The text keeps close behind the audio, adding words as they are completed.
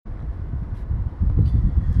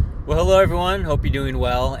Well, hello everyone. Hope you're doing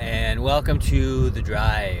well, and welcome to The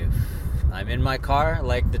Drive. I'm in my car,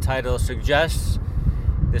 like the title suggests.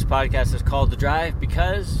 This podcast is called The Drive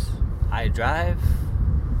because I drive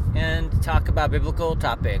and talk about biblical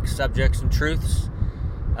topics, subjects, and truths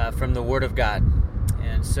from the Word of God.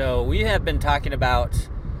 And so we have been talking about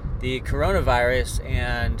the coronavirus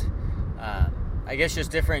and I guess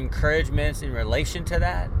just different encouragements in relation to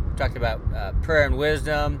that. We talked about prayer and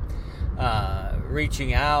wisdom,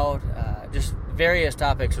 reaching out, just various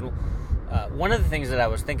topics. And one of the things that I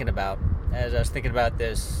was thinking about as I was thinking about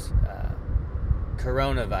this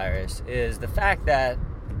coronavirus is the fact that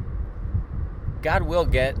God will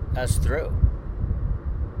get us through.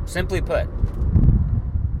 Simply put,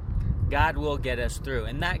 God will get us through.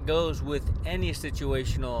 And that goes with any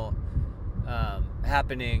situational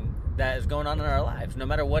happening that is going on in our lives, no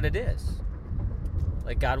matter what it is.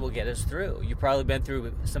 Like, God will get us through. You've probably been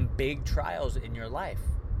through some big trials in your life,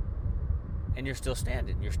 and you're still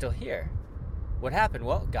standing. You're still here. What happened?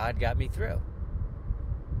 Well, God got me through.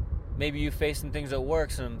 Maybe you faced some things at work,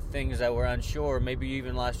 some things that were unsure. Maybe you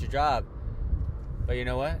even lost your job. But you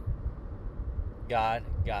know what? God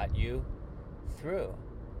got you through.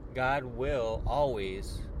 God will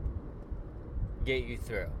always get you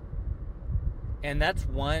through. And that's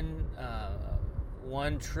one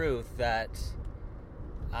truth that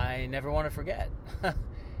I never want to forget.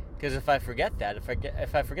 Because if I forget that,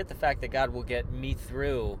 if I forget the fact that God will get me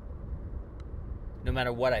through no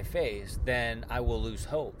matter what I face, then I will lose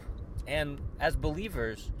hope. And as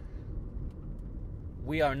believers,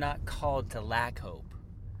 we are not called to lack hope.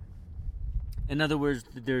 In other words,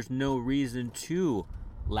 there's no reason to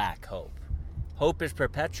lack hope. Hope is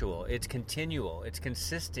perpetual, it's continual, it's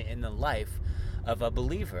consistent in the life of a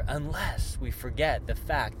believer, unless we forget the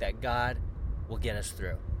fact that God will get us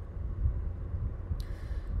through.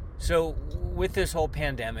 So with this whole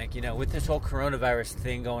pandemic, with this whole coronavirus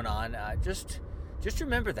thing going on, just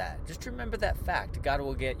remember that. Just remember that fact. God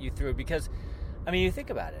will get you through. Because, you think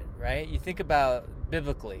about it, right? You think about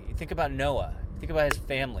biblically. You think about Noah. You think about his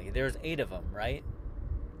family. There's 8 of them, right?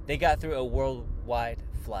 They got through a worldwide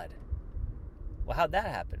flood. Well, how'd that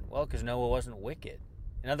happen? Well, because Noah wasn't wicked.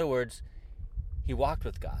 In other words, he walked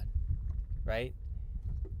with God, right?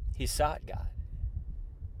 He sought God,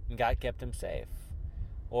 and God kept him safe.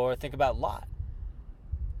 Or think about Lot,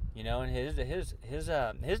 and his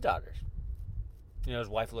daughters. His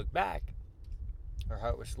wife looked back. Her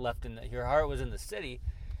heart was in the city,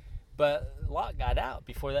 but Lot got out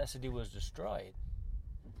before that city was destroyed.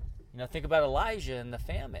 Think about Elijah and the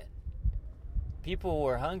famine. People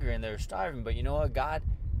were hungry and they were starving, but you know what? God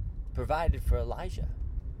provided for Elijah.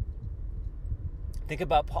 Think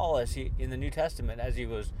about Paul in the New Testament as he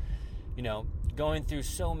was, going through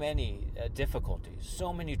so many difficulties,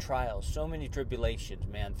 so many trials, so many tribulations,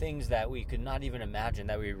 man, things that we could not even imagine,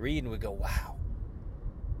 that we read and we go, wow,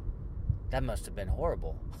 that must have been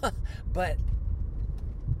horrible. But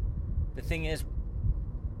the thing is,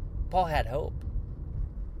 Paul had hope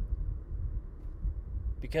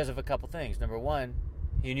because of a couple things. Number one,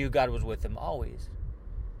 he knew God was with him always.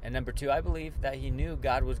 And number two, I believe that he knew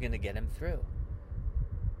God was going to get him through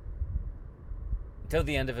until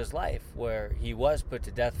the end of his life, where he was put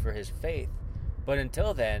to death for his faith. But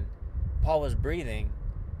until then, Paul was breathing.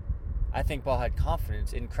 I think Paul had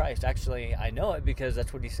confidence in Christ. Actually, I know it because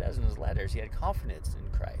that's what he says in his letters. He had confidence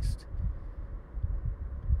in Christ.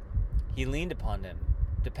 He leaned upon him,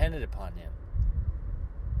 depended upon him,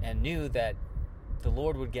 and knew that the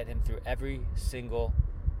Lord would get him through every single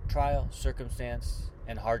trial, circumstance,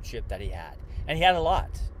 and hardship that he had. And he had a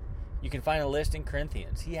lot. You can find a list in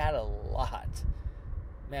Corinthians. He had a lot.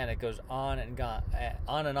 Man, it goes on and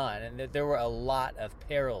on. And there were a lot of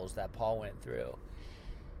perils that Paul went through.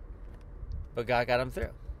 But God got him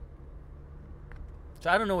through. So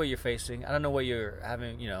I don't know what you're facing. I don't know what you're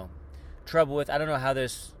having, trouble with. I don't know how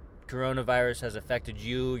this coronavirus has affected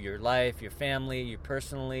you, your life, your family, you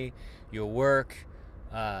personally, your work.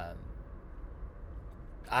 I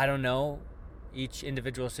don't know each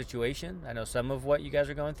individual situation. I know some of what you guys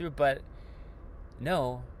are going through, but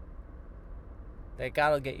know that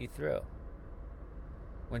God will get you through.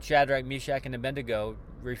 When Shadrach, Meshach, and Abednego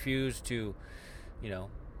refused to,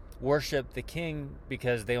 worship the king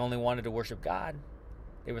because they only wanted to worship God,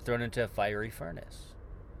 they were thrown into a fiery furnace.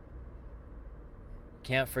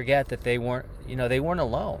 Can't forget that they weren't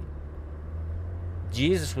alone.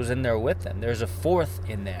 Jesus was in there with them. There's a fourth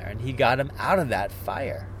in there, and he got him out of that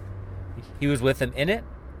fire. He was with them in it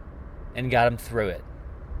and got him through it.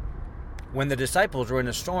 when the disciples were in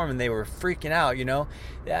a storm and they were freaking out,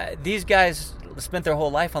 these guys spent their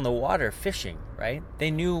whole life on the water fishing, right?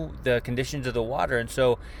 They knew the conditions of the water, and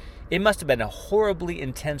so it must have been a horribly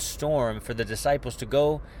intense storm for the disciples to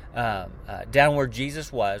go down where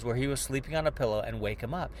Jesus was, where he was sleeping on a pillow, and wake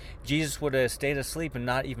him up. Jesus would have stayed asleep and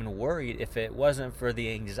not even worried if it wasn't for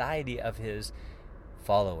the anxiety of his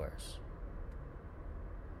followers.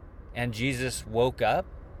 And Jesus woke up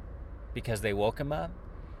because they woke him up.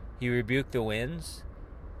 He rebuked the winds,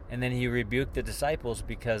 and then he rebuked the disciples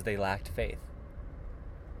because they lacked faith.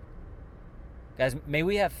 Guys, may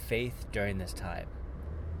we have faith during this time,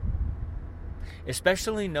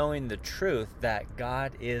 especially knowing the truth that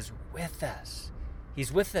God is with us.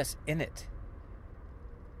 He's with us in it.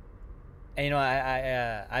 And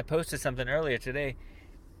I posted something earlier today,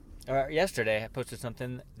 or yesterday. I posted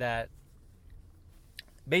something that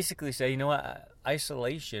basically said,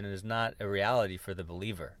 isolation is not a reality for the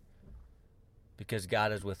believer, because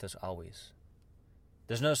God is with us always.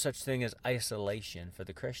 There's no such thing as isolation for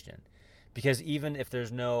the Christian, because even if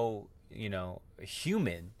there's no,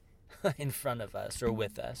 human in front of us or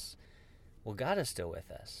with us, well, God is still with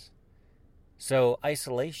us. So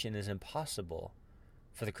isolation is impossible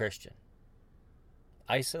for the Christian.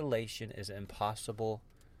 Isolation is impossible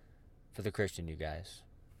for the Christian, you guys.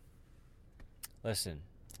 Listen,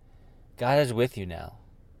 God is with you now,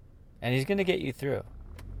 and he's going to get you through.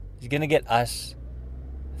 He's going to get us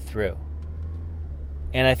through.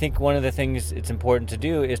 And I think one of the things it's important to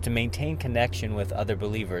do is to maintain connection with other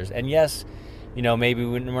believers. And yes, maybe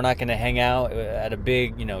we're not going to hang out at a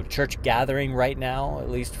big, church gathering right now,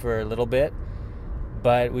 at least for a little bit.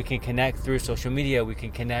 But we can connect through social media. We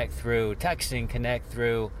can connect through texting, connect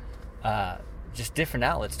through just different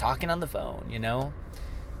outlets, talking on the phone,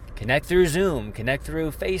 Connect through Zoom, connect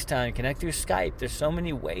through FaceTime, connect through Skype. There's so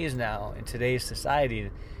many ways now in today's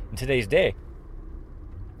society, in today's day,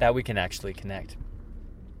 that we can actually connect.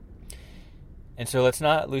 And so let's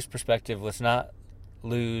not lose perspective. Let's not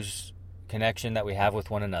lose connection that we have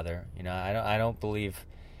with one another. I don't believe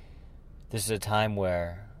this is a time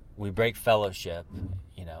where we break fellowship.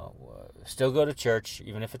 Still go to church,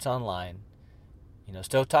 even if it's online.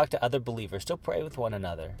 Still talk to other believers. Still pray with one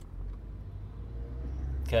another.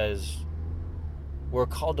 Because we're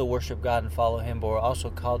called to worship God and follow him, but we're also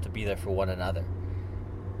called to be there for one another.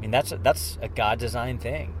 That's a God-designed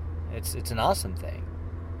thing. It's an awesome thing.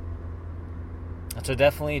 And so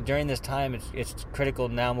definitely during this time, it's critical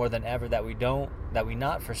now more than ever that we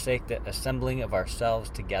not forsake the assembling of ourselves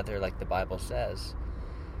together, like the Bible says.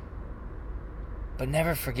 But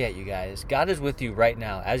never forget, you guys, God is with you right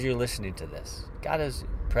now as you're listening to this. God is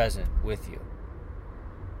present with you.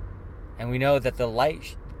 And we know that the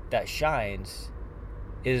light that shines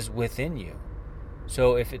is within you.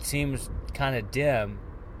 So if it seems kind of dim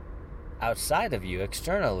outside of you,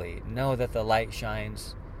 externally, know that the light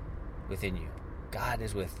shines within you. God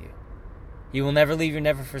is with you. He will never leave you,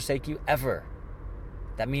 never forsake you, ever.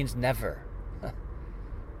 That means never.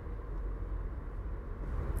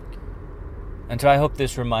 And so I hope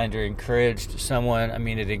this reminder encouraged someone.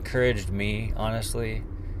 It encouraged me, honestly.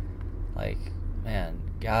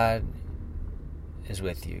 God is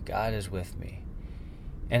with you. God is with me.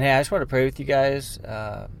 And hey, I just want to pray with you guys.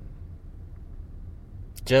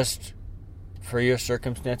 Just for your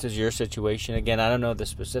circumstances, your situation. Again, I don't know the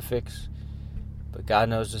specifics, but God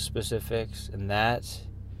knows the specifics, and that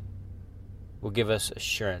will give us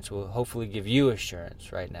assurance. Will hopefully give you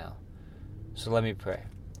assurance right now. So let me pray.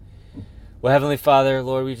 Well, Heavenly Father,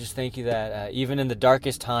 Lord, we just thank you that even in the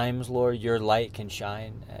darkest times, Lord, your light can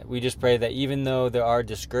shine. We just pray that even though there are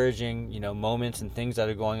discouraging, moments and things that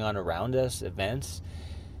are going on around us, events,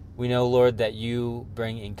 we know, Lord, that you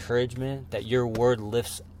bring encouragement, that your word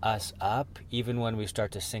lifts us up even when we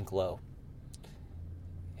start to sink low.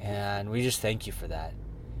 And we just thank you for that.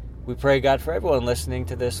 We pray, God, for everyone listening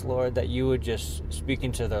to this, Lord, that you would just speak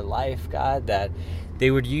into their life, God, that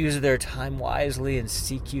they would use their time wisely and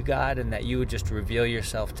seek you, God, and that you would just reveal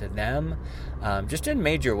yourself to them just in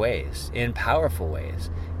major ways, in powerful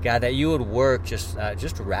ways. God, that you would work just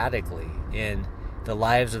radically in the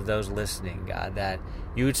lives of those listening, God, that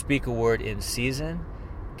you would speak a word in season,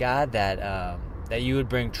 God, that you would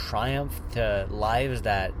bring triumph to lives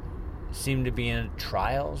that seem to be in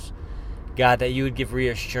trials. God, that you would give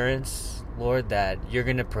reassurance, Lord, that you're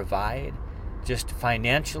going to provide just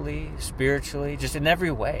financially, spiritually, just in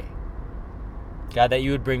every way. God, that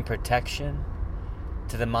you would bring protection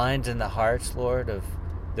to the minds and the hearts, Lord, of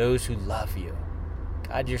those who love you.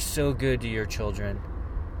 God, you're so good to your children,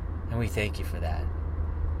 and we thank you for that.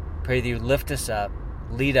 Pray that you lift us up,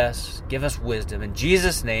 lead us, give us wisdom. In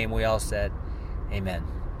Jesus' name, we all said, amen.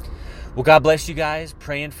 Well, God bless you guys.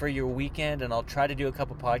 Praying for your weekend, and I'll try to do a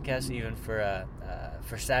couple podcasts even for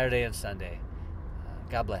Saturday and Sunday.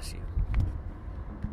 God bless you.